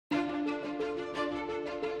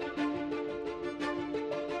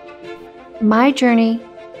My journey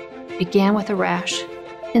began with a rash,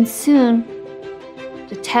 and soon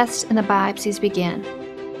the tests and the biopsies began,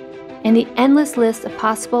 and the endless list of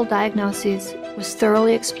possible diagnoses was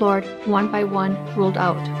thoroughly explored, one by one, ruled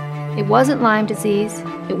out. It wasn't Lyme disease,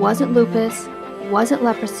 it wasn't lupus, it wasn't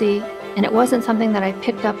leprosy, and it wasn't something that I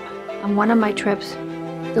picked up on one of my trips.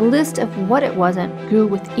 The list of what it wasn't grew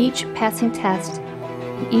with each passing test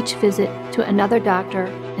and each visit to another doctor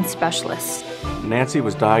and specialist. Nancy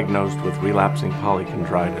was diagnosed with relapsing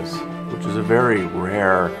polychondritis, which is a very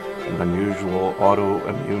rare and unusual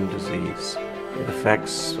autoimmune disease. It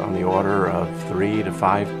affects on the order of 3 to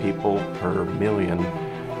 5 people per million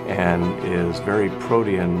and is very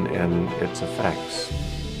protean in its effects.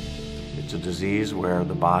 It's a disease where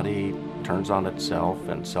the body turns on itself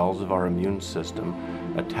and cells of our immune system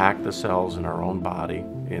attack the cells in our own body.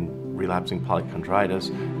 In relapsing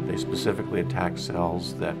polychondritis, they specifically attack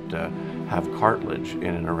cells that have cartilage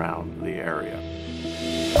in and around the area.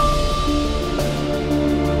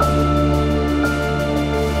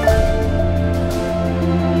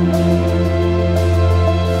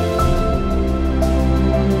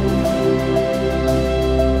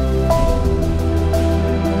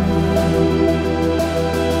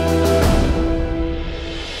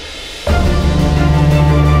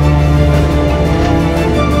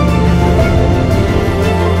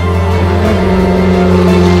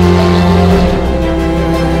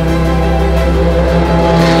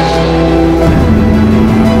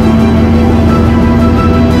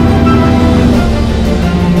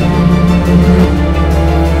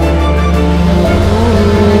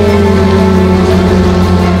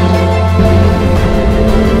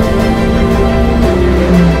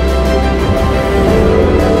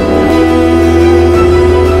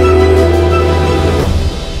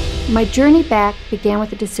 My journey back began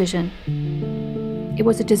with a decision. It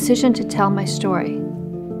was a decision to tell my story.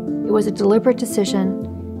 It was a deliberate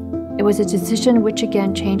decision. It was a decision which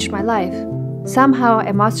again changed my life. Somehow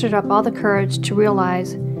I mustered up all the courage to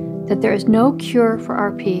realize that there is no cure for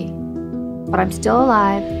RP, but I'm still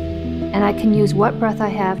alive and I can use what breath I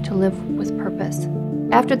have to live with purpose.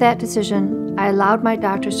 After that decision, I allowed my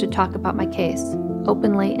doctors to talk about my case,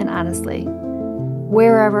 openly and honestly,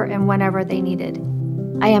 wherever and whenever they needed.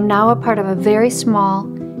 I am now a part of a very small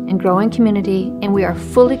and growing community, and we are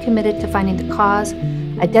fully committed to finding the cause,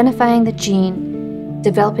 identifying the gene,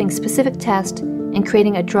 developing specific tests, and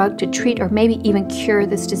creating a drug to treat or maybe even cure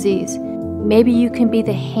this disease. Maybe you can be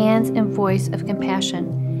the hands and voice of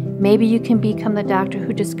compassion. Maybe you can become the doctor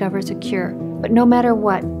who discovers a cure. But no matter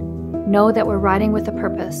what, know that we're riding with a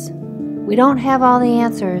purpose. We don't have all the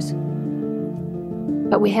answers,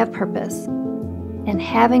 but we have purpose. And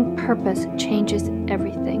having purpose changes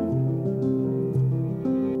everything.